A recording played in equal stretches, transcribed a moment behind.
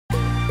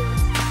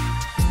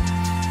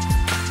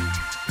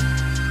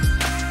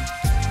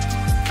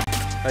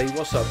Hey,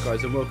 what's up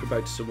guys, and welcome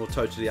back to some more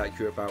totally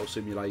accurate battle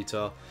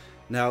simulator.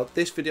 Now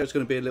this video is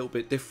going to be a little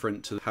bit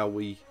different to how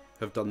we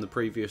have done the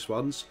previous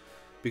ones,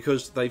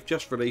 because they've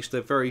just released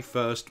their very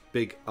first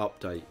big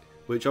update,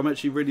 which I'm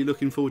actually really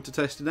looking forward to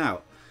testing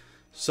out.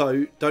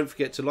 So don't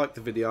forget to like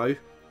the video,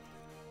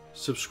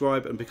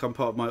 subscribe and become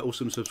part of my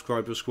awesome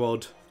subscriber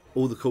squad.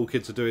 All the cool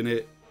kids are doing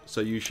it, so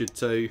you should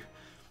too.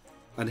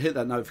 And hit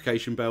that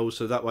notification bell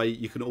so that way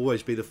you can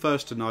always be the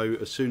first to know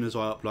as soon as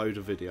I upload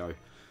a video.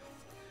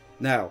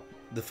 Now,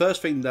 the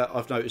first thing that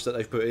I've noticed that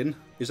they've put in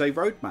is a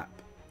roadmap.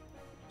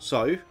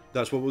 So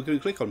that's what we're going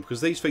to click on,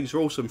 because these things are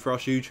awesome for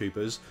us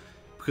YouTubers,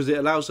 because it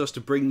allows us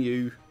to bring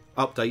you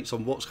updates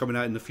on what's coming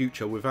out in the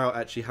future without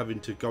actually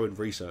having to go and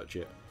research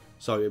it.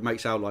 So it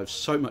makes our lives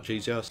so much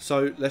easier.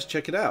 So let's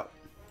check it out.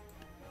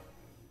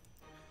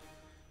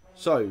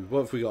 So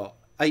what have we got?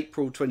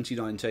 April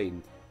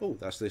 2019. Oh,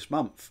 that's this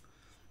month.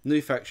 New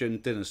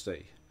faction,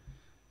 Dynasty.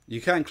 You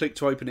can click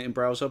to open it in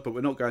browser, but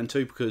we're not going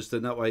to, because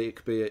then that way it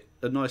could be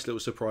a nice little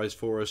surprise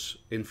for us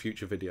in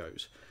future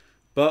videos.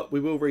 But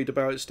we will read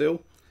about it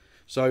still.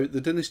 So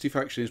the Dynasty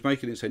faction is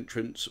making its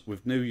entrance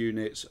with new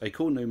units, a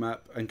cool new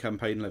map and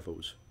campaign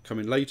levels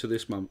coming later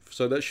this month.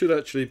 So that should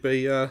actually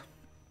be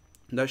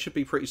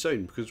pretty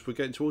soon, because we're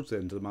getting towards the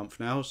end of the month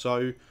now.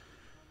 So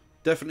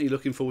definitely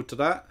looking forward to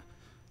that.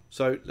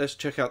 So let's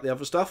check out the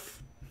other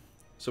stuff.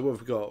 So what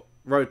have we got?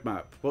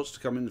 Roadmap. What's to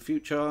come in the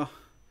future?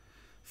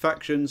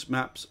 Factions,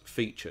 maps,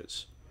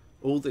 features.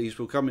 All these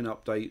will come in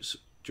updates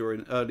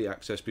during early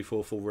access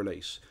before full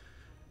release.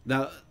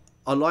 Now,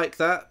 I like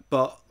that,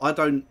 but I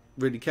don't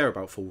really care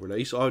about full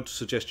release. I would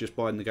suggest just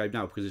buying the game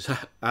now, because it's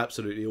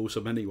absolutely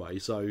awesome anyway,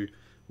 so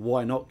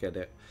why not get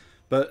it?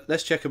 But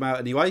let's check them out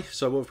anyway.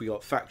 So what have we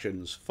got?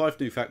 Factions. 5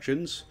 new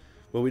factions.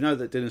 Well, we know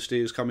that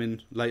Dynasty is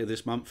coming later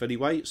this month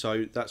anyway,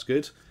 so that's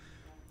good.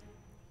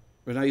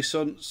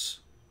 Renaissance.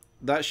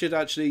 That should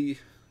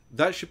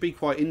be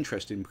quite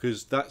interesting,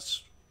 because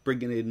that's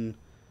bringing in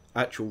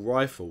actual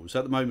rifles.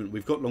 At the moment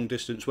we've got long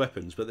distance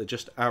weapons, but they're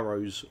just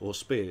arrows or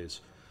spears,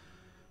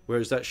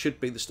 whereas that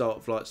should be the start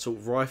of like sort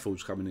of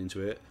rifles coming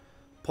into it.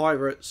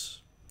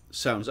 Pirates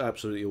sounds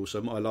absolutely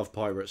awesome. I love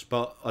pirates,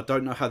 but I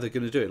don't know how they're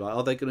going to do it. Like,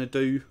 are they going to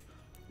do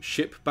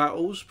ship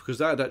battles? Because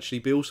that would actually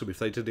be awesome if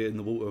they did it in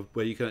the water,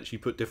 where you can actually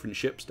put different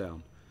ships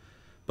down.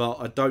 But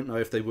I don't know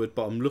if they would.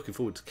 But I'm looking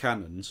forward to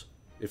cannons.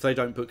 If they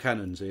don't put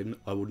cannons in,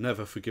 I will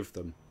never forgive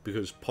them,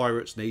 because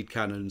pirates need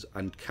cannons,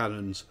 and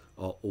cannons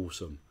are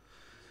awesome.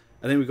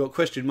 And then we've got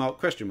question mark,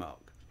 question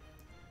mark.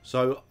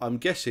 So I'm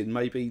guessing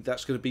maybe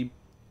that's going to be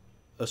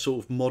a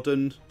sort of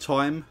modern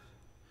time,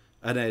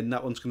 and then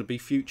that one's going to be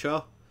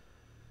future,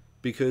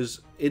 because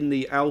in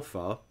the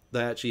alpha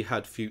they actually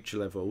had future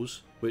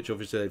levels, which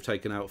obviously they've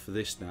taken out for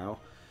this now,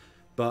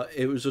 but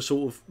it was a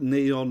sort of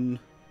neon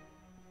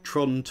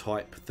Tron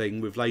type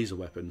thing with laser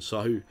weapons,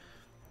 so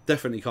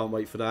definitely can't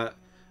wait for that.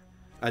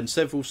 And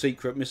several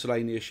secret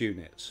miscellaneous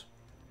units.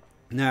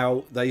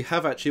 Now, they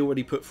have actually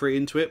already put 3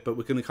 into it, but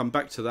we're going to come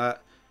back to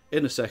that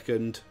in a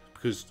second,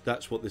 because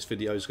that's what this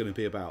video is going to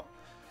be about.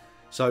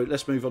 So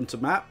let's move on to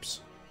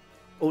maps.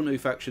 All new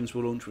factions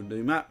will launch with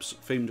new maps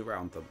themed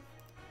around them.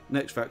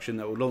 Next faction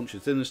that will launch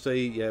is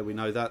Dynasty. Yeah, we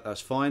know that,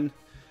 that's fine.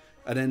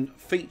 And then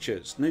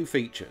features, new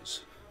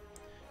features.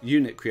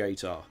 Unit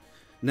creator.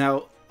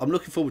 Now, I'm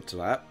looking forward to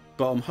that,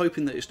 but I'm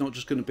hoping that it's not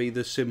just going to be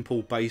the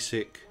simple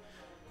basic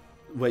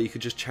where you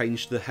could just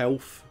change the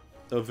health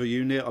of a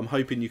unit. I'm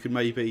hoping you can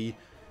maybe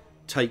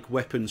take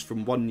weapons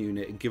from one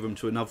unit and give them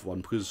to another one,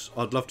 because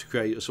I'd love to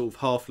create a sort of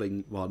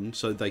halfling one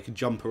so they can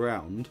jump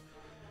around,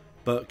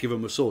 but give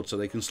them a sword so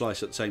they can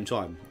slice at the same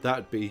time. That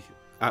would be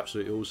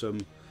absolutely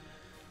awesome.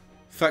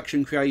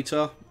 Faction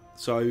creator.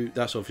 So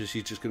that's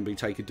obviously just going to be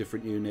taking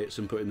different units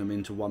and putting them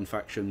into one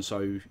faction,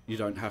 so you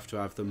don't have to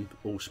have them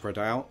all spread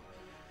out.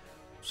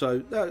 So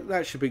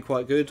that should be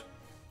quite good.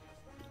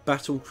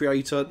 Battle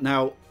creator.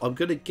 Now, I'm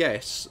going to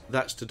guess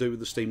that's to do with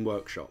the Steam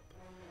Workshop,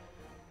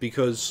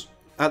 because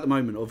at the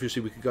moment,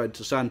 obviously, we could go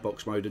into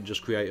sandbox mode and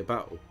just create a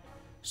battle.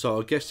 So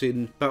I'm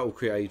guessing battle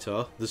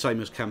creator, the same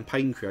as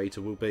campaign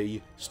creator, will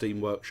be Steam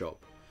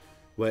Workshop,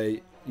 where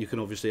you can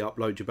obviously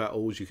upload your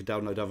battles, you can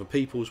download other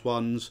people's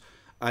ones,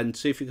 and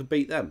see if you can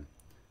beat them.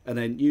 And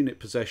then unit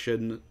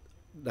possession.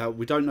 Now,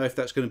 we don't know if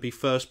that's going to be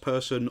first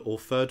person or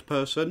third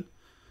person,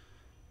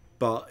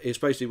 but it's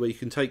basically where you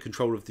can take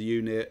control of the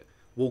unit,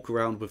 walk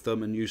around with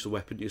them and use the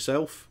weapon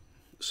yourself.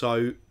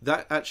 So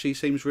that actually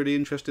seems really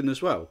interesting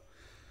as well.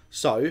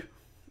 So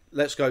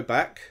let's go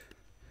back,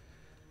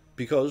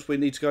 because we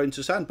need to go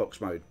into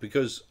sandbox mode,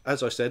 because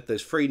as I said,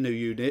 there's 3 new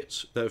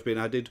units that have been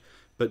added,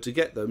 but to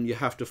get them you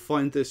have to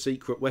find the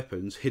secret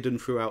weapons hidden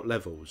throughout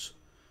levels.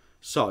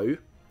 So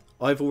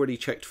I've already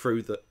checked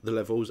through the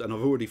levels, and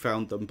I've already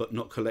found them but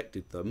not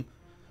collected them,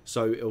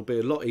 so it'll be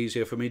a lot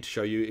easier for me to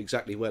show you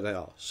exactly where they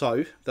are.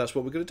 So that's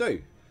what we're going to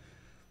do.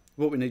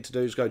 What we need to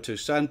do is go to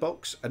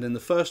sandbox, and then the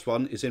first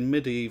one is in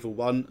medieval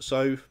 1,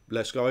 so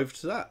let's go over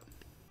to that.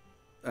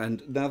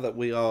 And now that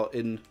we are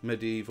in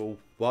medieval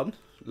 1,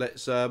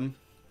 let's go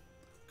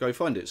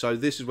find it. So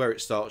this is where it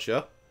starts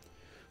you.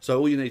 So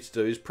all you need to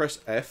do is press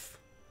F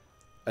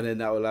and then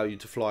that will allow you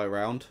to fly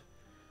around.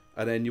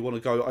 And then you want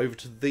to go over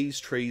to these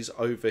trees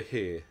over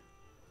here.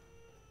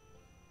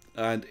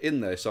 And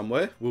in there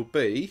somewhere will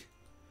be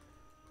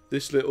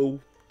this little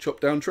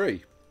chopped down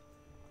tree.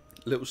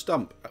 Little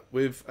stump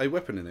with a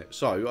weapon in it.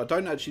 So I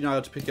don't actually know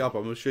how to pick it up.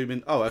 I'm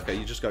assuming, oh okay,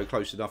 you just go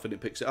close enough and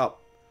it picks it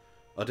up.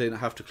 I didn't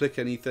have to click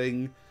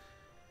anything.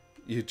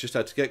 You just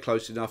had to get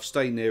close enough,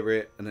 stay near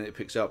it, and then it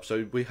picks it up.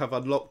 So we have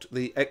unlocked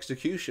the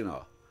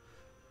executioner.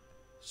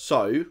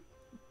 So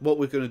what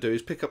we're going to do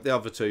is pick up the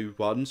other two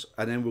ones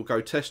and then we'll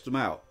go test them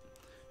out.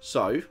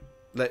 So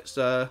let's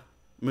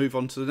move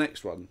on to the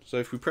next one. So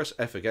if we press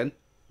F again,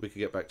 we can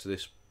get back to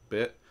this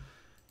bit.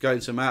 Go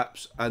into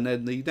maps, and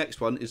then the next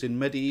one is in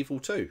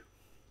Medieval 2.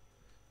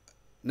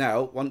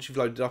 Now, once you've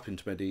loaded up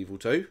into Medieval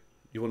 2,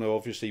 you want to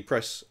obviously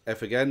press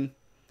F again,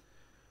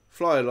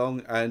 fly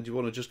along, and you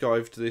want to just go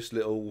over to this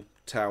little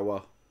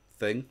tower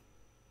thing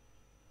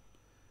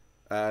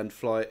and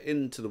fly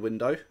into the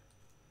window,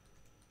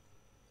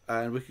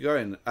 and we can go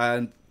in,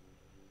 and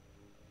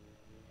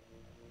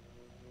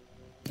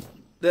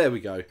there we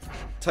go.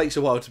 Takes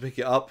a while to pick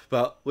it up,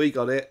 but we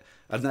got it,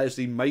 and that is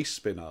the mace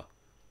spinner.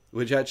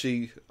 Which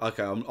actually,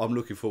 okay, I'm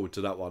looking forward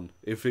to that one.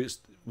 If it's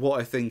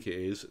what I think it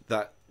is,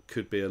 that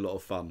could be a lot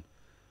of fun.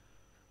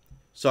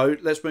 So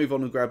let's move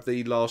on and grab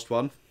the last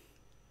one.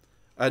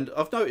 And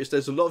I've noticed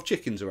there's a lot of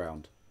chickens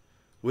around,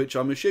 which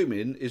I'm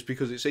assuming is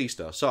because it's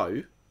Easter.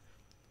 So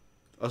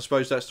I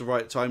suppose that's the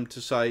right time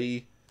to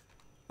say,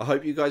 I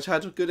hope you guys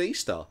had a good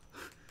Easter.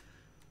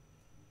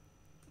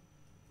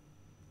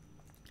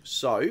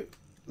 So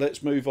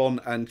let's move on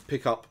and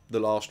pick up the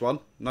last one.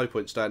 No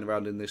point standing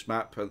around in this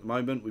map at the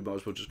moment. We might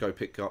as well just go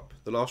pick up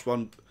the last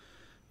one.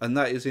 And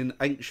that is in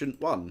Ancient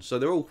 1. So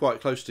they're all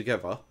quite close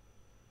together.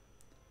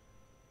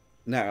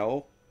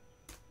 Now,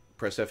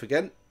 press F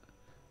again.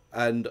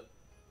 And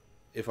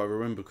if I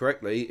remember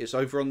correctly, it's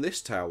over on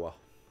this tower.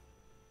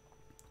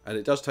 And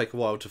it does take a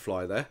while to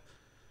fly there.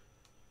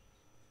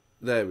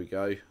 There we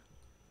go.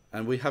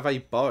 And we have a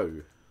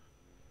bow.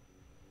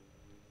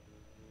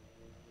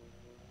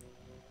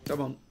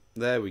 Come on.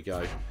 There we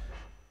go.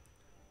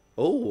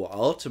 Oh,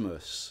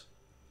 Artemis.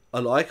 I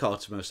like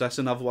Artemis. That's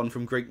another one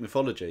from Greek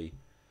mythology.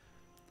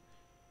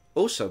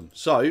 Awesome.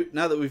 So,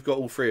 now that we've got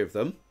all three of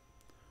them,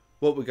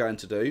 what we're going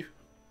to do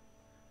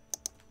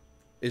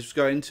is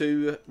go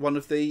into one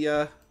of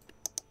the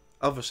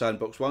other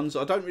sandbox ones.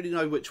 I don't really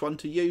know which one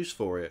to use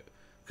for it,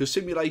 because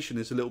simulation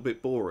is a little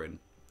bit boring.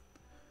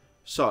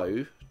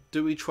 So,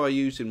 do we try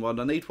using one?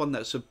 I need one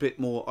that's a bit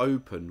more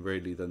open,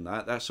 really, than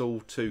that. That's all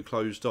too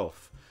closed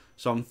off.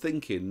 So I'm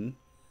thinking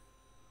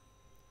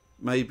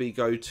maybe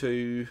go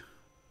to...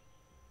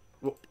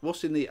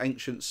 What's in the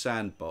Ancient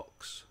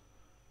Sandbox?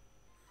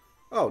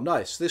 Oh,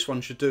 nice. This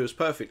one should do us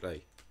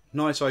perfectly.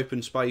 Nice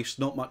open space,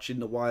 not much in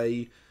the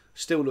way.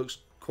 Still looks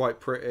quite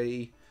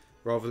pretty,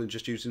 rather than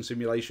just using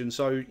simulation.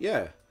 So,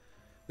 yeah.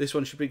 This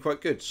one should be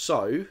quite good.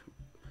 So,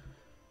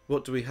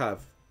 what do we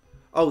have?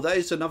 Oh, that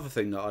is another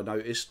thing that I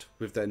noticed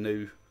with their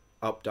new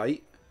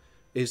update.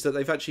 Is that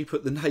they've actually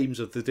put the names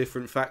of the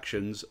different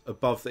factions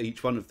above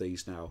each one of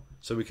these now.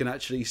 So we can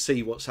actually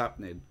see what's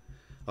happening.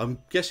 I'm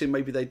guessing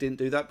maybe they didn't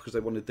do that because they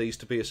wanted these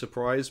to be a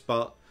surprise.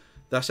 But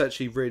that's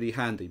actually really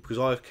handy. Because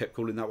I've kept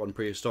calling that one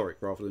prehistoric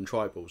rather than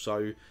tribal.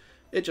 So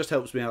it just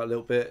helps me out a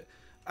little bit.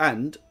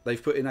 And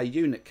they've put in a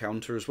unit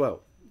counter as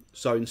well.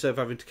 So instead of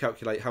having to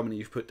calculate how many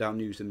you've put down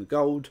using the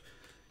gold,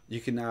 you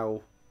can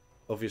now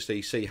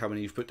obviously see how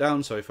many you've put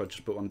down. So if I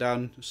just put one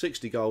down,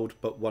 60 gold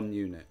but 1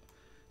 unit.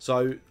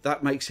 So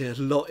that makes it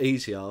a lot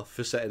easier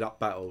for setting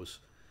up battles.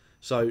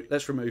 So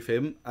let's remove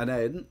him. And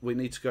then we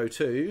need to go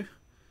to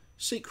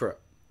Secret.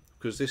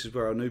 Because this is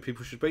where our new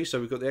people should be. So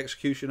we've got the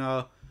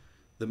Executioner,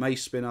 the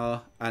Mace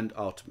Spinner, and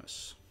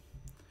Artemis.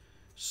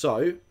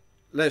 So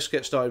let's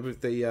get started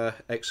with the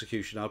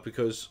Executioner.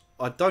 Because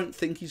I don't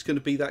think he's going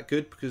to be that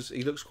good. Because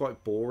he looks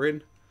quite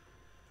boring.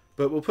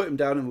 But we'll put him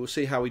down and we'll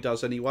see how he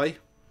does anyway.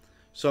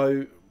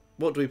 So...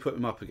 what do we put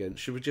him up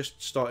against? Should we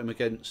just start him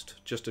against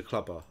just a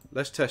clubber?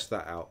 Let's test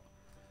that out.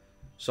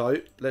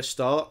 So, let's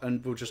start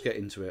and we'll just get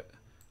into it.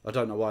 I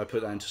don't know why I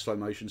put that into slow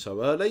motion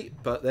so early,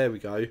 but there we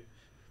go.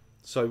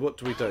 So, what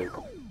do we do?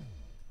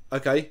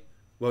 Okay,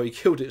 well, he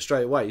killed it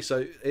straight away,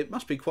 so it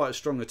must be quite a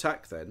strong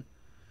attack then.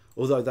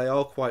 Although they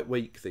are quite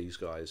weak, these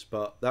guys,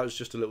 but that was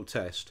just a little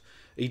test.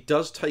 He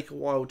does take a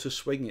while to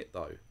swing it,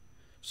 though.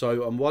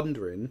 So, I'm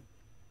wondering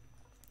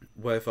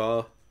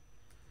whether...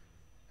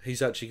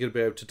 he's actually going to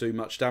be able to do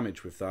much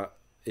damage with that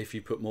if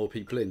you put more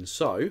people in.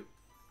 So,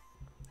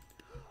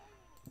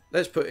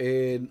 let's put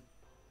in...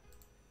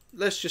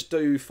 let's just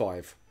do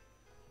 5.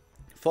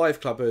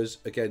 5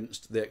 clubbers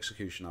against the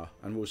Executioner.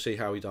 And we'll see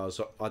how he does.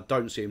 I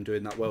don't see him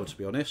doing that well, to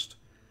be honest.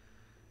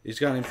 He's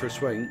going in for a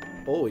swing.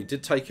 Oh, he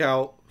did take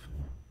out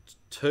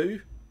 2.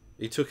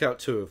 He took out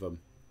 2 of them.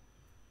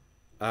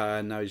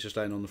 And now he's just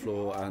laying on the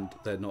floor and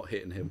they're not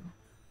hitting him.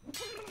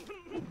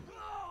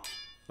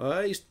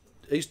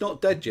 He's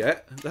not dead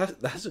yet.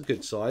 That's a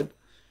good sign.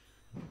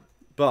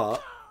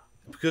 But,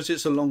 because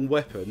it's a long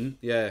weapon,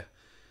 yeah.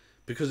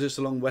 because it's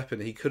a long weapon,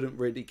 he couldn't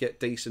really get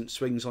decent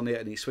swings on it,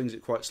 and he swings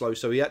it quite slow,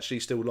 so he actually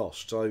still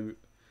lost. So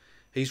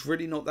he's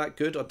really not that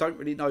good. I don't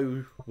really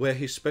know where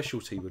his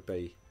specialty would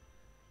be,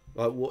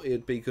 like what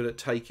he'd be good at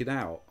taking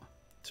out,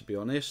 to be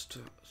honest.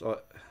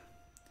 So,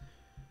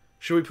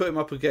 should we put him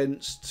up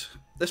against...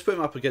 Let's put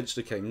him up against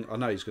the king. I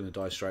know he's going to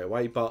die straight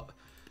away, but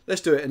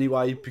let's do it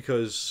anyway,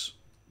 because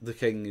the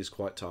king is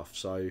quite tough.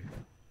 So,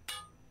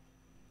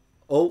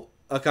 oh,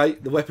 okay,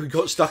 the weapon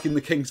got stuck in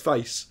the king's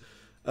face.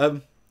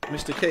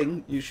 Mr.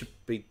 King, you should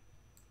be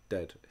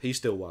dead. He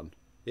still won.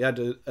 He had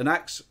an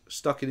axe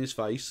stuck in his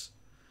face,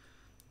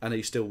 and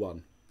he still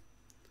won.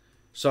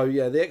 So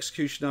yeah, the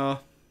executioner,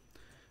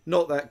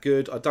 not that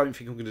good. I don't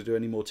think I'm going to do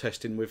any more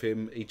testing with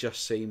him. He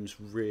just seems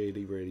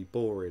really, really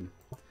boring.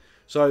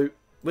 So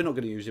we're not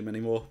going to use him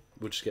anymore.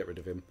 We'll just get rid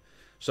of him.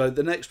 So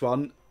the next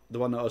one, the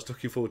one that I was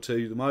looking forward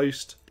to the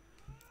most,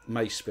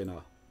 mace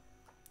spinner.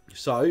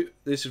 So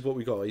this is what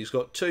we got. He's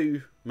got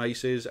 2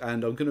 maces,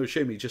 and I'm going to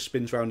assume he just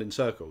spins around in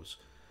circles,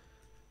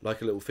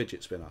 like a little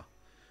fidget spinner.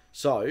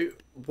 So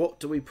what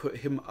do we put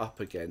him up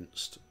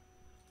against?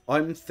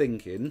 I'm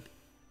thinking,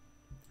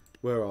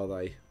 where are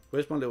they?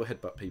 Where's my little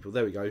headbutt people?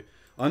 There we go.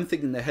 I'm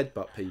thinking they're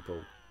headbutt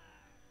people,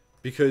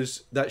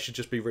 because that should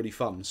just be really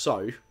fun.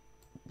 So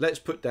let's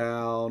put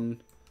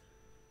down...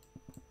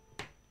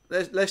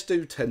 Let's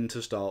do 10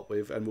 to start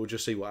with, and we'll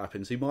just see what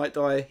happens. He might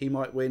die, he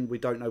might win, we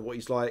don't know what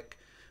he's like,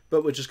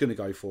 but we're just going to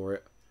go for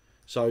it.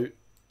 So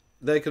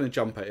they're going to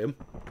jump at him.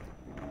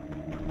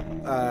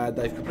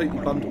 They've completely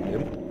bundled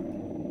him.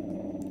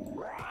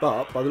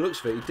 But by the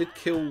looks of it, he did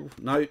kill...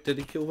 No, did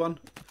he kill one?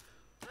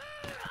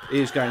 He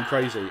is going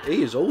crazy.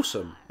 He is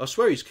awesome. I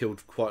swear he's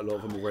killed quite a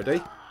lot of them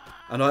already.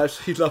 And I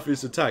absolutely love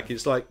his attack.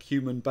 It's like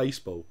human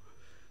baseball.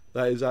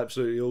 That is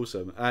absolutely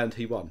awesome. And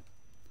he won.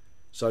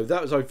 So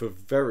that was over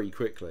very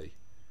quickly.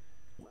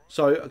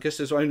 So I guess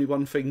there's only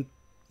one thing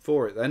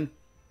for it then.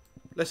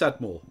 Let's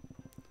add more.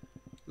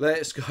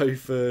 Let's go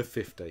for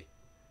 50.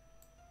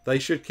 They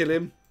should kill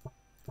him.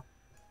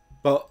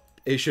 But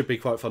it should be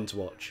quite fun to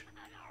watch.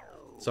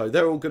 So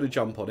they're all going to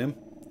jump on him.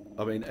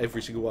 I mean,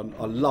 every single one.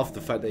 I love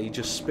the fact that he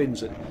just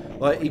spins it.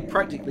 Like, he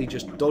practically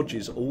just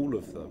dodges all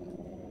of them.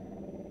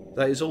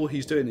 That is all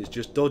he's doing, is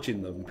just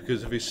dodging them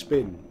because of his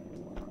spin.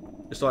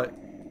 It's like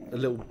a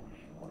little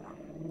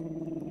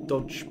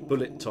dodge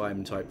bullet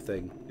time type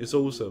thing. It's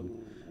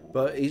awesome.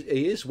 But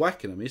he is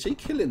whacking them. Is he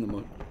killing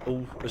them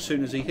all as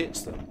soon as he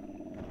hits them?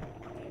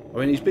 I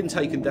mean, he's been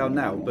taken down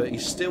now, but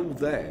he's still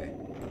there.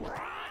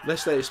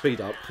 Let's let it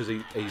speed up, because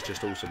he's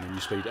just awesome when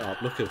you speed it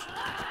up. Look at...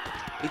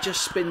 He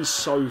just spins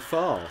so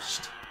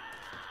fast.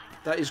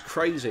 That is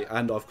crazy.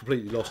 And I've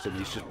completely lost him.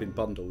 He's just been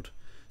bundled.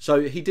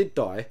 So he did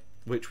die,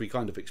 which we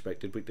kind of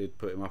expected. We did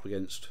put him up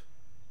against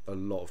a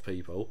lot of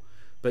people.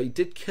 But he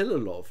did kill a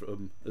lot of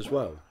them as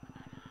well.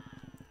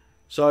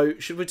 So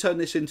should we turn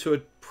this into a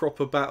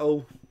proper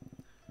battle?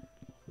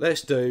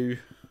 Let's do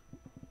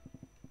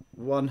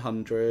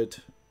 100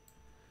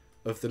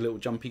 of the little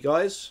jumpy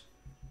guys.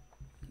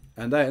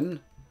 And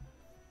then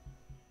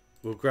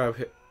we'll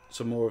grab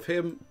some more of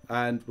him,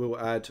 and we'll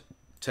add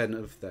 10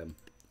 of them.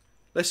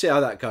 Let's see how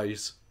that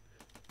goes.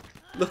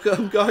 Look at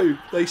them go.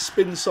 They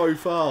spin so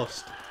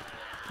fast.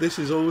 This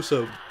is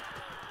awesome.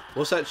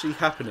 What's actually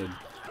happening?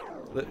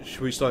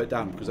 Should we slow it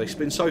down? Because they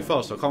spin so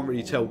fast, I can't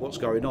really tell what's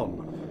going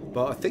on.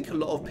 But I think a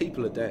lot of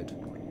people are dead.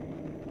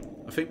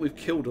 I think we've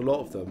killed a lot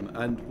of them.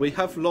 And we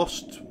have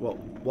lost, what,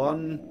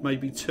 1,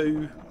 maybe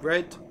 2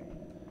 red?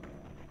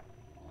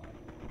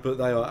 But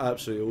they are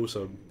absolutely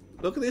awesome.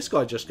 Look at this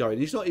guy just going.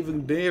 He's not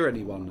even near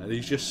anyone, and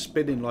he's just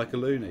spinning like a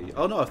loony.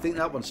 Oh no, I think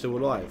that one's still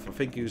alive. I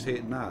think he was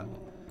hitting that.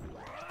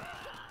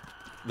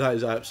 That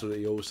is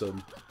absolutely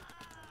awesome.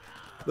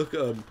 Look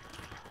at them.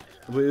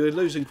 We're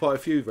losing quite a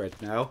few red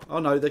now. Oh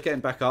no, they're getting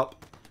back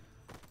up.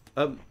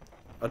 I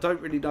don't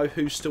really know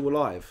who's still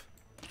alive.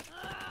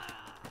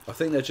 I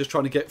think they're just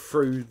trying to get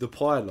through the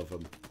pile of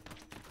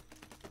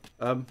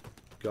them.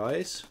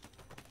 Guys?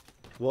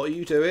 What are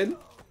you doing?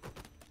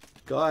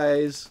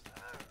 Guys?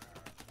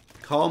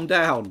 Calm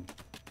down.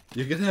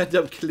 You're going to end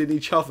up killing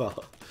each other.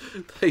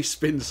 They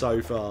spin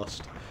so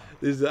fast.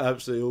 This is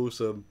absolutely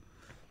awesome.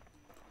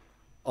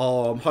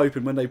 Oh, I'm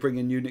hoping when they bring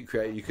in Unit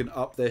Creator you can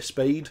up their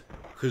speed,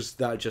 because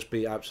that would just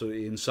be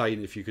absolutely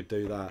insane if you could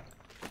do that.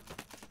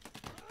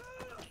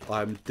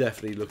 I'm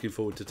definitely looking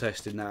forward to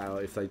testing that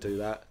out if they do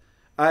that.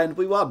 And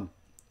we won.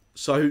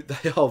 So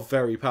they are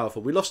very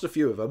powerful. We lost a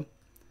few of them.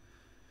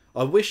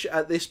 I wish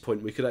at this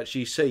point we could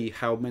actually see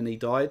how many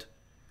died.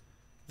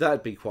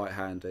 That'd be quite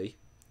handy.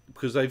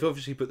 Because they've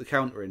obviously put the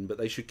counter in, but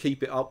they should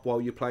keep it up while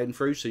you're playing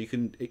through so you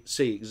can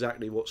see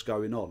exactly what's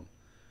going on.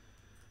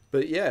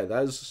 But yeah,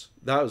 that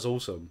was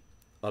awesome.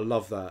 I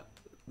love that.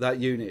 That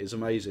unit is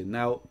amazing.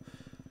 Now,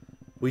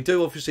 we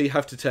do obviously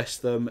have to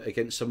test them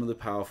against some of the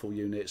powerful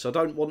units. I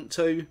don't want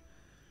to,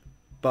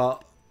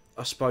 but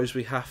I suppose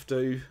we have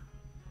to.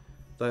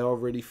 They are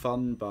really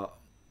fun, but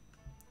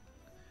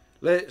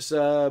let's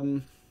try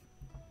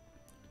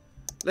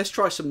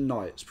some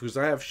knights, because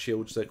they have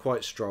shields, they're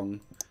quite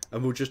strong.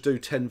 And we'll just do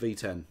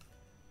 10v10.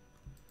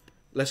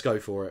 Let's go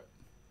for it.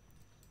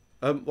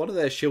 One of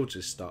their shields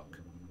is stuck.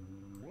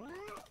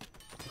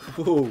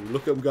 Whoa,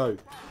 look at them go.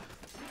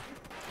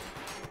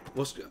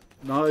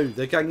 No,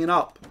 they're ganging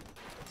up.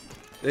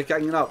 They're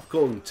ganging up.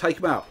 Go on, take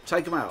them out.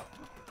 Take them out.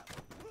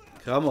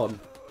 Come on.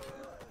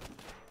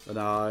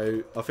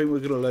 No, I think we're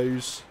going to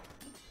lose.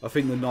 I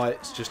think the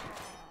knights just...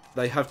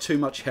 They have too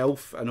much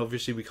health, and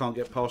obviously we can't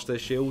get past their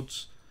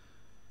shields.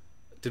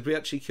 Did we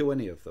actually kill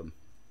any of them?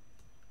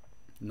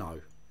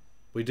 No.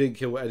 We didn't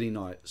kill any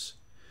knights.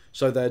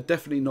 So they're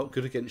definitely not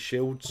good against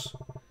shields.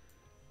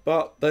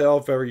 But they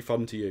are very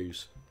fun to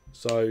use.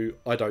 So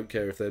I don't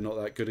care if they're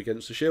not that good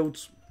against the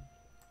shields.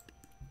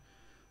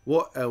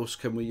 What else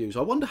can we use?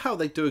 I wonder how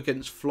they do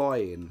against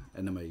flying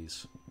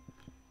enemies.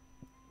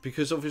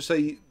 Because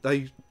obviously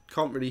they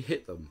can't really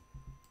hit them.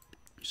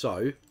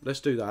 So let's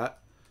do that.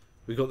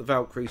 We've got the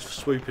Valkyries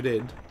swooping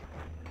in.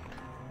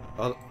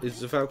 Is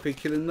the Valkyrie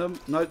killing them?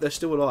 No, they're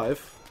still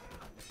alive.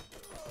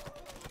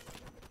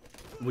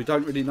 We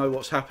don't really know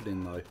what's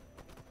happening though.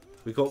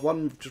 We've got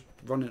one just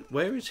running.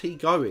 Where is he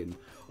going?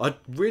 I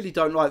really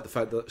don't like the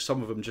fact that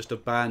some of them just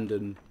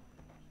abandon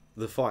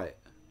the fight.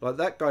 Like,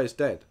 that guy's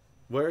dead.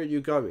 Where are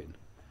you going?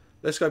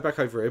 Let's go back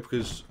over here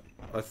because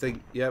I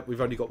think, yeah, we've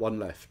only got one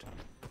left.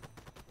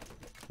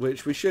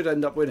 Which we should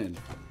end up winning.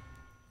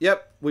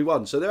 Yep, we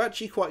won. So they're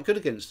actually quite good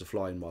against the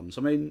flying ones.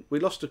 I mean, we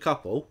lost a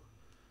couple,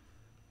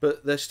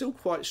 but they're still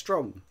quite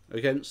strong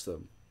against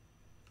them.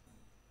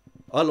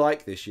 I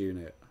like this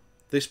unit.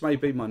 This may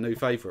be my new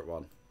favourite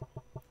one.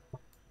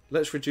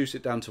 Let's reduce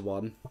it down to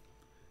 1.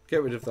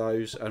 Get rid of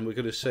those, and we're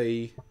going to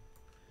see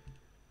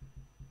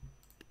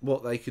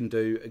what they can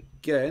do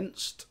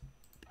against...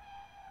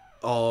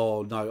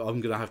 Oh, no, I'm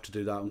going to have to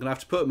do that. I'm going to have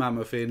to put a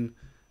mammoth in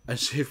and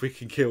see if we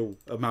can kill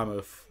a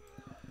mammoth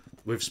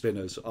with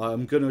spinners.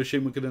 I'm going to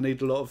assume we're going to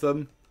need a lot of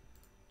them.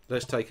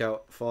 Let's take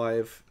out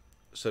 5.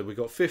 So we've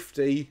got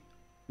 50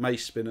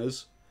 mace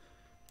spinners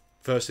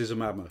versus a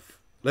mammoth.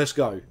 Let's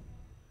go.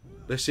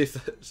 Let's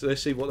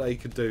see what they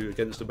can do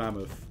against a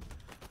mammoth.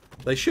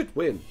 They should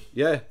win.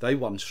 Yeah, they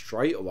won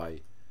straight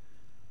away.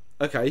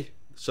 Okay,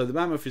 so the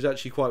mammoth is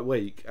actually quite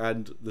weak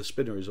and the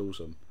spinner is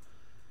awesome.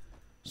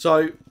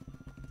 So,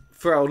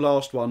 for our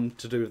last one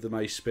to do with the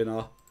mace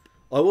spinner,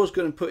 I was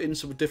going to put in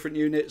some different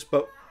units,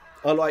 but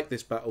I like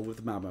this battle with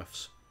the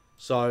mammoths.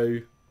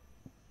 So,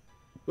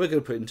 we're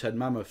going to put in 10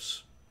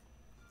 mammoths.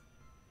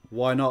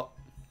 Why not?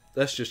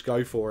 Let's just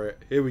go for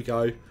it. Here we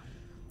go.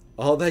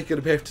 Are they going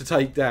to be able to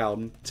take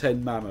down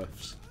 10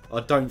 mammoths?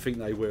 I don't think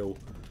they will.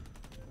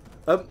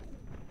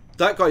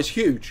 That guy's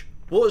huge.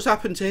 What has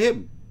happened to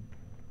him?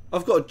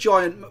 I've got a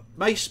giant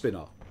mace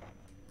spinner.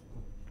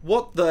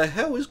 What the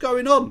hell is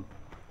going on?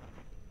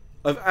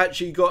 I've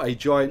actually got a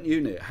giant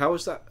unit. How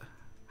has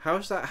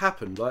that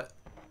happened? Like,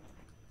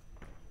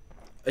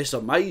 it's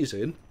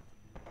amazing.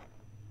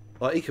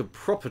 Like, he could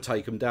proper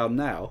take them down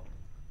now.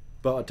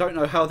 But I don't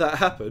know how that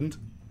happened.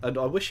 And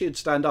I wish he'd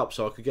stand up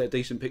so I could get a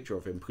decent picture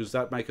of him, because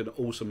that'd make an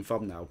awesome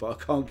thumbnail, but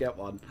I can't get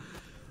one.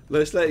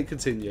 Let's let it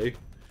continue.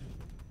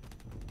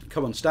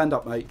 Come on, stand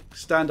up, mate.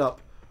 Stand up.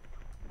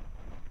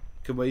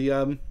 Can we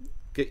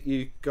get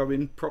you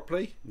going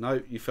properly?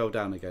 No, you fell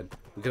down again.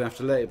 We're going to have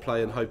to let it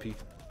play and hope he...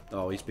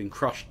 Oh, he's been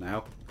crushed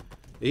now.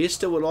 He is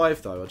still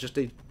alive, though. I just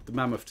need the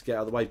mammoth to get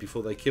out of the way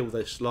before they kill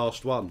this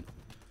last one.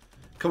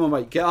 Come on,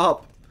 mate. Get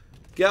up.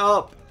 Get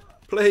up.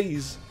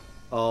 Please.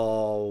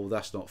 Oh,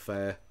 that's not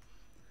fair.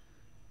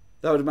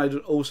 That would have made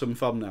an awesome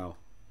thumbnail.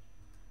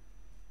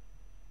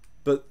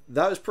 But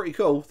that was pretty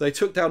cool. They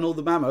took down all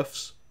the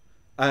mammoths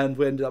and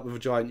we ended up with a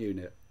giant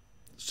unit.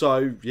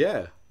 So,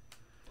 yeah.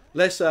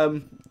 Let's, I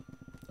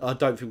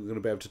don't think we're going to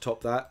be able to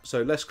top that.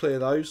 So let's clear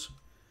those.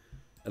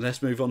 And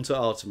let's move on to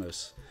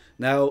Artemis.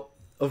 Now,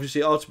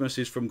 obviously Artemis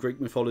is from Greek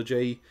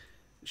mythology.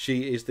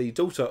 She is the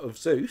daughter of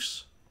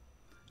Zeus.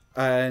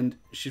 And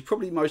she's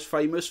probably most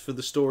famous for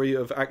the story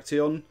of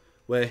Actaeon,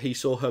 where he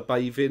saw her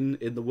bathing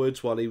in the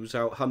woods while he was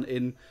out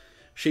hunting.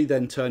 She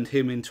then turned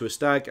him into a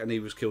stag and he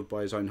was killed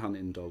by his own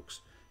hunting dogs.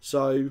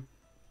 So,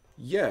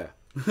 yeah.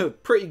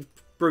 Pretty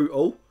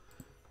brutal.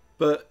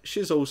 But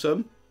she's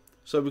awesome.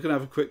 So we're going to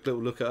have a quick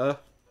little look at her.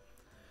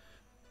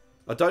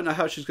 I don't know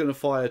how she's going to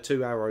fire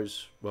 2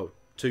 arrows, well,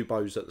 2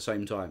 bows at the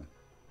same time.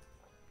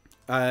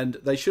 And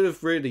they should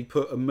have really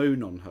put a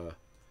moon on her.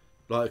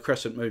 Like a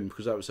crescent moon,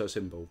 because that was her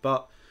symbol.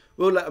 But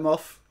we'll let them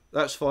off.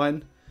 That's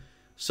fine.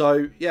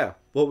 So, yeah,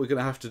 what we're going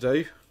to have to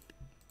do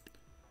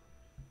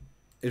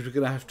is we're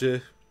going to have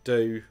to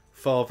do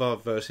father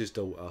versus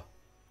daughter.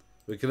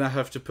 We're going to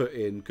have to put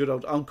in good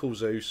old Uncle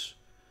Zeus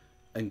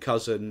and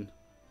cousin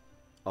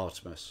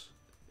Artemis.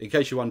 In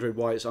case you're wondering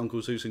why it's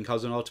Uncle Zeus and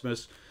cousin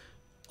Artemis,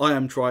 I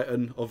am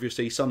Triton,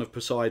 obviously son of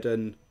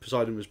Poseidon.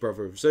 Poseidon was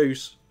brother of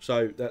Zeus,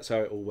 so that's how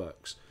it all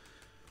works.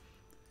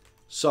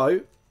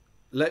 So,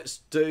 let's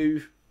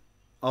do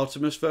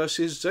Artemis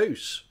versus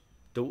Zeus.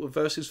 Daughter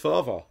versus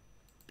father.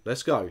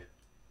 Let's go.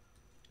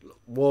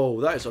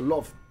 Whoa, that is a lot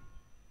of...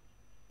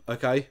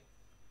 Okay.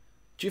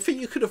 Do you think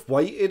you could have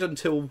waited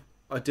until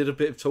I did a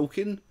bit of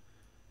talking?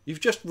 You've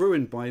just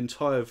ruined my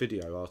entire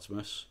video,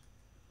 Artemis.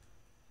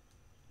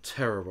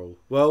 Terrible.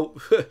 Well,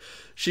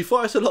 she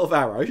fires a lot of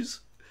arrows,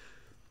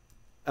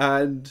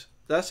 and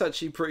that's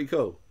actually pretty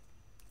cool.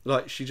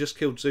 Like, she just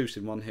killed Zeus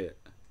in one hit.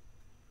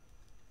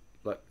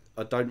 Like,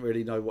 I don't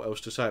really know what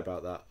else to say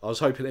about that. I was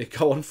hoping it'd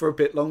go on for a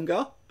bit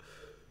longer,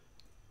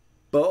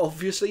 but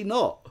obviously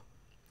not.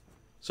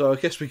 So I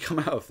guess we come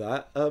out of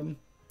that.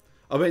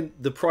 I mean,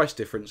 the price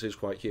difference is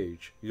quite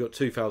huge. You got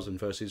 2,000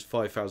 versus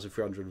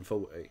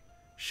 5,340.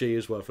 She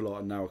is worth a lot,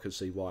 and now I can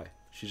see why.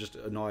 She just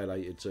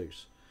annihilated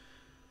Zeus.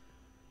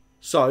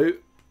 So,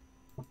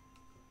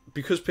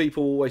 because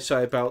people always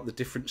say about the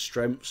different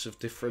strengths of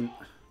different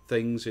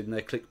things in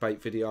their clickbait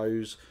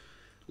videos,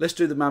 let's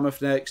do the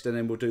mammoth next, and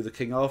then we'll do the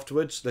king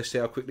afterwards. Let's see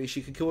how quickly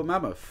she can kill a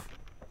mammoth.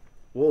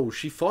 Whoa,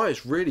 she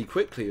fires really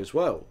quickly as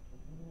well.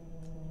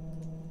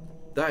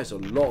 That is a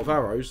lot of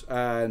arrows,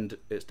 and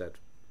it's dead.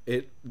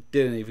 It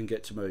didn't even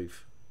get to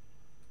move.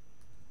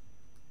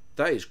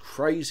 That is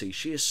crazy.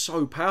 She is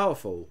so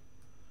powerful.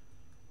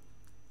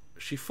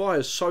 She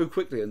fires so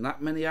quickly and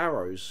that many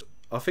arrows.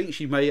 I think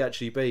she may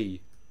actually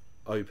be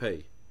OP.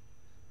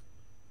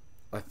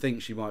 I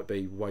think she might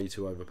be way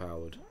too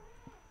overpowered.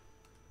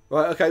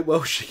 Right, okay,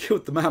 well, she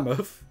killed the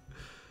mammoth.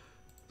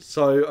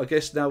 So I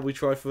guess now we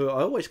try for...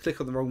 I always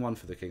click on the wrong one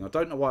for the king. I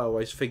don't know why I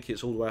always think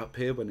it's all the way up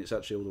here when it's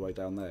actually all the way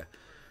down there.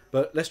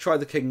 But let's try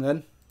the king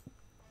then.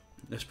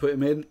 Let's put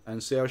him in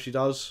and see how she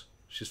does.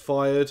 She's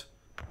fired.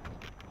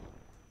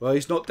 Well,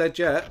 he's not dead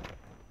yet.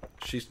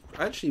 She's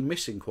actually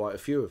missing quite a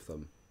few of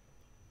them.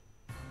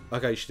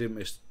 Okay, she didn't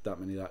miss that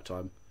many that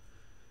time.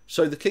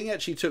 So the king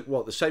actually took,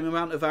 what, the same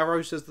amount of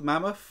arrows as the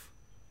mammoth?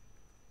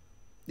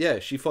 Yeah,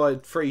 she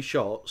fired 3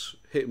 shots,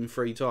 hit him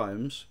 3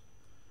 times.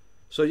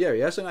 So yeah, he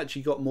hasn't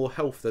actually got more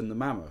health than the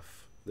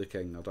mammoth, the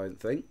king, I don't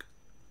think.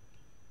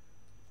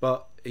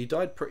 But he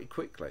died pretty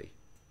quickly.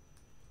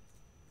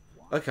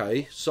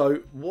 Okay,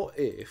 so what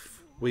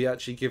if we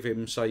actually give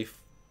him, say,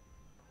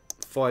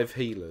 5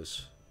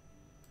 healers?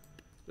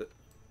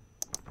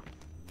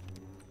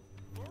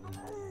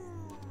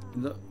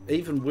 No,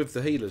 even with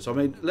the healers, I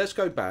mean, let's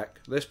go back.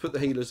 Let's put the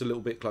healers a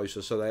little bit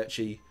closer so they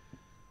actually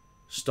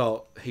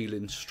start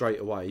healing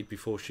straight away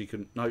before she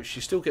can... No,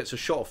 she still gets a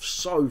shot off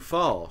so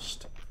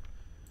fast.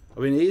 I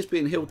mean, he is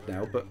being healed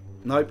now, but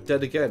nope,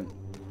 dead again.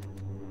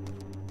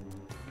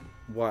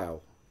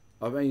 Wow.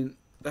 I mean,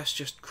 that's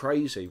just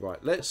crazy.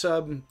 Right, let's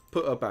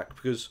put her back,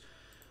 because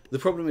the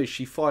problem is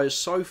she fires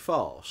so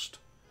fast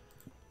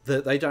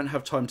that they don't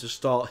have time to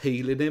start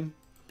healing him.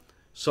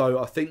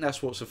 So I think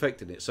that's what's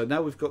affecting it. So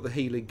now we've got the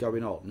healing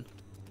going on.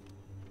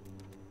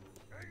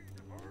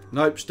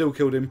 Nope, still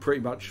killed him pretty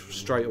much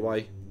straight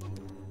away.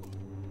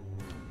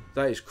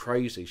 That is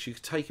crazy. She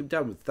could take him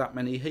down with that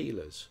many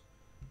healers.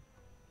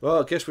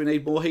 Well, I guess we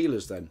need more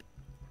healers then.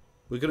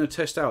 We're going to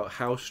test out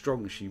how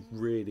strong she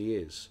really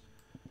is.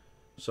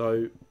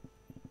 So,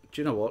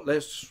 do you know what?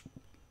 Let's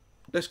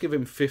give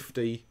him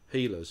 50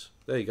 healers.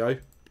 There you go.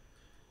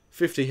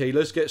 50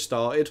 healers, get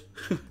started.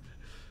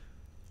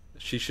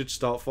 She should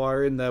start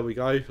firing. There we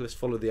go. Let's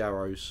follow the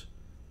arrows.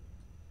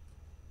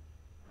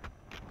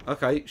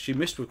 Okay, she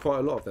missed with quite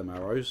a lot of them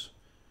arrows.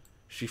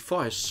 She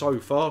fires so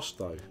fast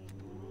though.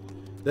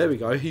 There we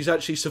go. He's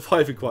actually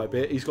surviving quite a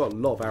bit. He's got a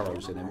lot of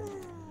arrows in him.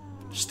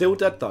 Still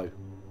dead though.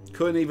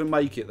 Couldn't even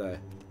make it there.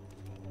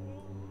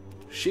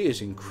 She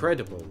is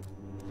incredible.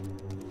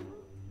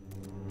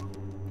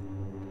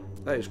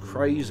 That is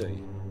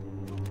crazy.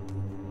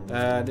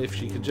 And if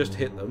she can just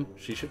hit them,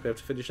 she should be able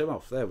to finish them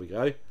off. There we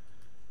go.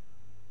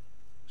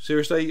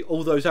 Seriously,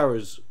 all those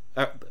arrows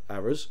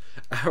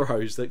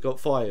that got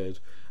fired,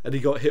 and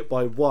he got hit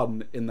by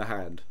 1 in the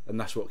hand, and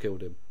that's what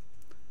killed him.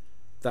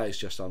 That is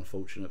just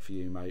unfortunate for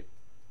you, mate.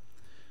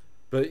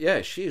 But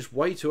yeah, she is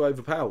way too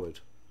overpowered.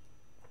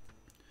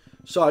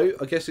 So,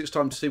 I guess it's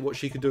time to see what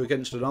she can do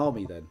against an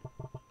army then.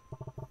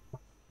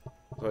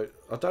 So,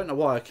 I don't know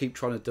why I keep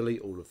trying to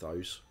delete all of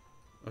those.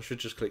 I should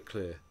just click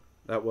clear.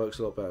 That works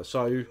a lot better.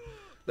 So,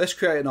 let's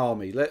create an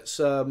army.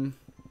 Let's...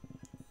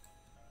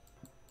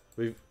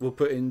 We'll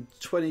put in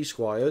 20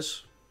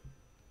 squires.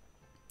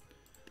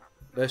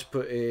 Let's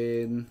put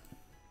in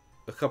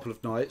a couple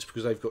of knights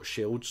because they've got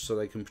shields so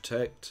they can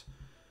protect.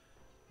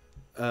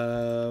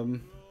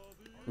 We'll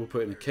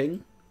put in a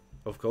king,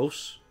 of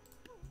course,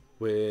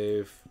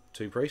 with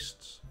 2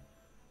 priests.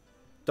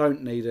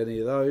 Don't need any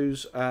of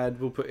those. And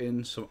we'll put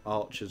in some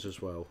archers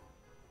as well.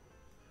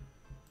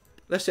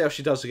 Let's see how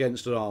she does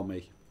against an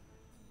army.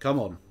 Come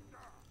on.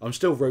 I'm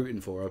still rooting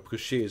for her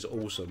because she is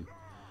awesome.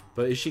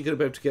 But is she going to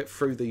be able to get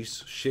through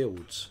these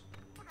shields?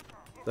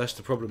 That's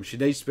the problem. She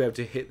needs to be able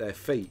to hit their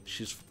feet.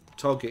 She's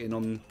targeting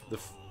on the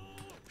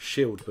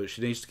shield, but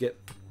she needs to get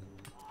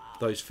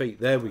those feet.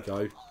 There we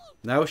go.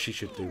 Now she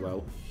should do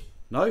well.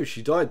 No,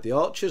 she died. The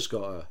archers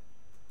got her.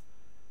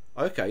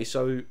 Okay,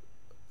 so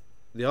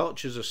the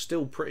archers are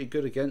still pretty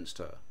good against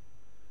her.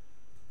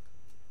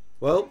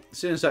 Well,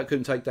 seeing as that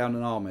couldn't take down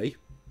an army,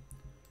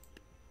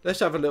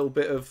 let's have a little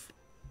bit of...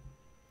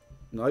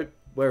 Nope,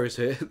 where is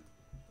it?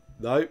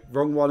 No,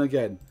 wrong one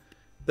again.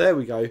 There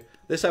we go.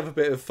 Let's have a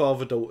bit of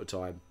father-daughter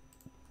time.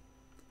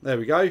 There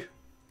we go.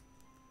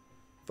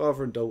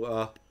 Father and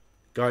daughter.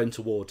 going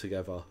to war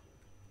together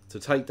to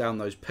take down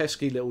those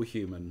pesky little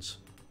humans.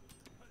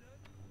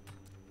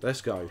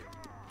 Let's go.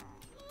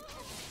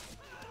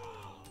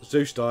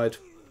 Zeus died.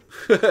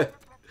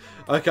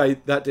 Okay,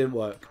 that didn't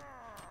work.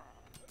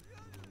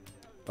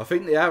 I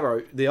think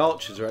the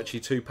archers are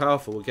actually too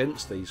powerful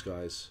against these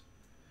guys.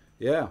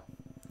 Yeah.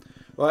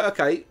 Right,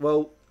 okay,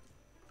 well,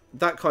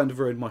 that kind of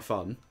ruined my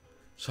fun.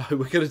 So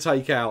we're going to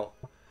take out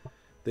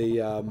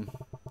the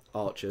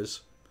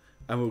archers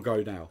and we'll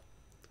go now.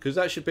 Because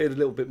that should be a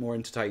little bit more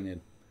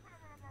entertaining.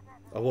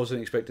 I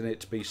wasn't expecting it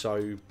to be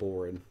so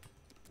boring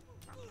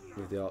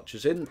with the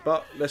archers in,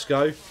 but let's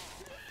go.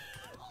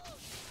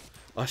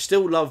 I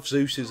still love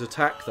Zeus's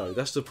attack though,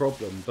 that's the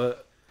problem,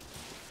 but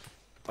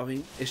I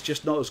mean, it's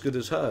just not as good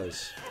as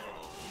hers.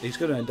 He's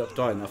going to end up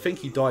dying. I think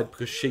he died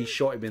because she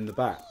shot him in the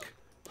back.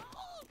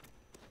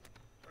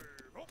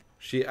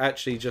 She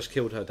actually just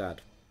killed her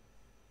dad.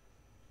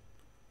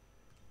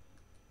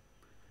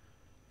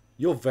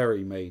 You're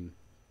very mean,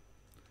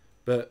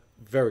 but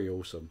very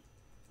awesome.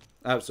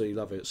 Absolutely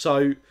love it.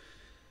 So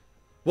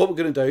what we're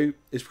going to do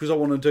is, because I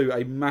want to do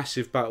a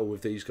massive battle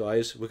with these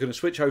guys, we're going to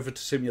switch over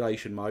to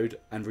simulation mode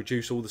and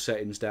reduce all the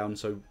settings down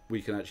so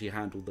we can actually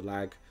handle the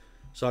lag.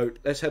 So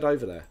let's head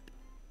over there.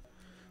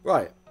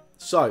 Right,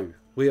 so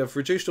we have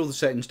reduced all the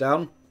settings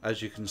down,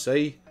 as you can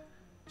see.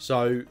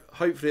 So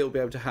hopefully it'll be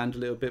able to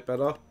handle it a bit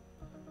better.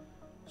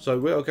 So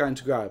we are going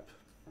to grab...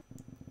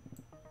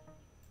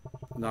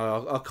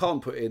 No, I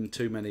can't put in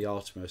too many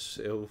Artemis.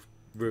 It'll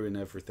ruin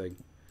everything.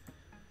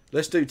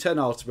 Let's do 10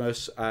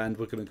 Artemis and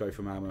we're going to go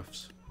for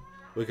mammoths.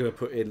 We're going to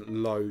put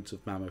in loads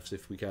of mammoths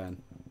if we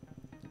can.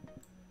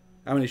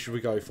 How many should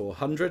we go for?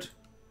 100?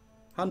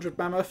 100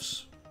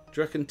 mammoths? Do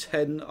you reckon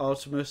 10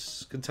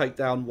 Artemis can take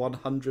down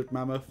 100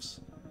 mammoths?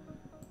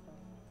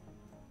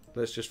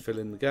 Let's just fill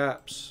in the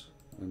gaps.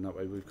 And that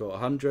way we've got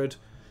 100.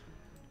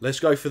 Let's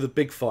go for the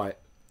big fight.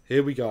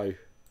 Here we go.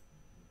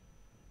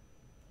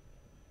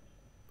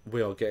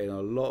 We are getting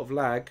a lot of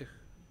lag.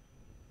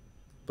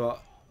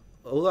 But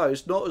although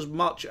it's not as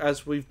much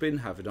as we've been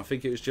having, I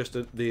think it was just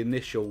the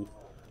initial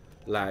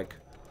lag.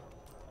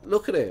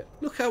 Look at it.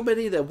 Look how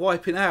many they're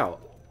wiping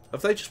out.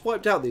 Have they just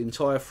wiped out the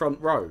entire front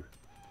row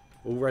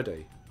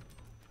already?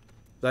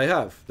 They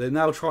have. They're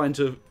now trying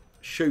to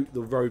shoot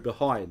the row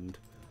behind.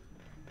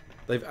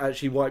 They've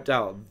actually wiped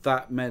out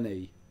that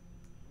many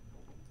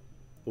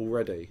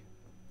already.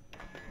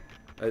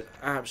 It's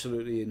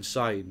absolutely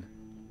insane.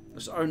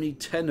 There's only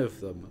 10 of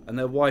them and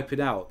they're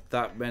wiping out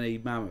that many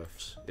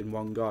mammoths in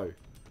one go.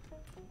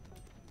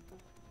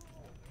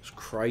 It's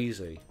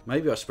crazy.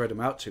 Maybe I spread them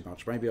out too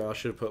much. Maybe I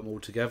should have put them all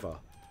together.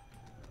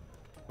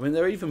 I mean,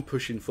 they're even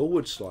pushing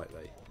forward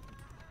slightly.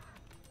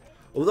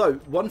 Although,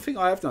 one thing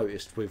I have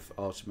noticed with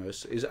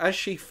Artemis is as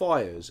she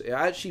fires, it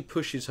actually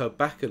pushes her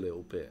back a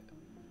little bit.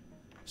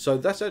 So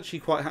that's actually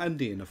quite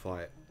handy in a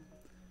fight.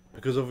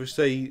 Because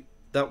obviously,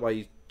 that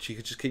way she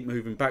could just keep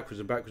moving backwards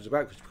and backwards and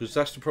backwards. Because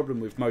that's the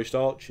problem with most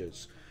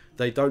archers.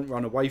 They don't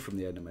run away from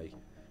the enemy.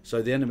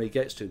 So the enemy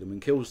gets to them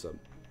and kills them.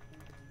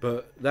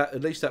 But that,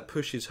 at least that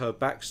pushes her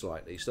back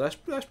slightly. So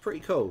that's pretty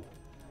cool.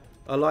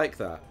 I like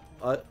that.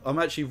 I'm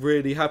actually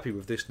really happy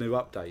with this new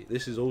update.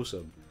 This is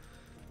awesome.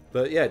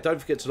 But yeah, don't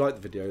forget to like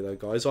the video though,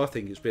 guys. I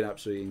think it's been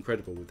absolutely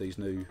incredible with these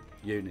new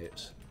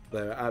units.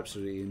 They're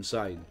absolutely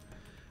insane.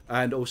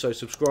 And also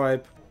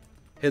subscribe,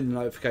 hit the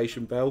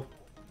notification bell.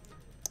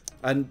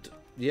 And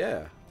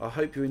yeah, I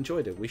hope you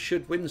enjoyed it. We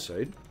should win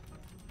soon.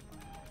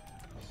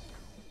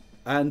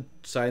 And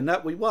saying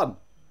that, we won.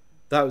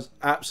 That was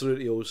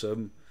absolutely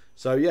awesome.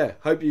 So yeah,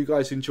 hope you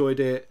guys enjoyed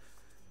it.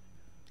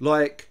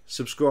 Like,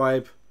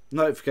 subscribe,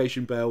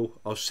 notification bell.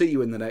 I'll see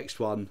you in the next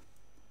one.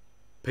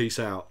 Peace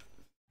out.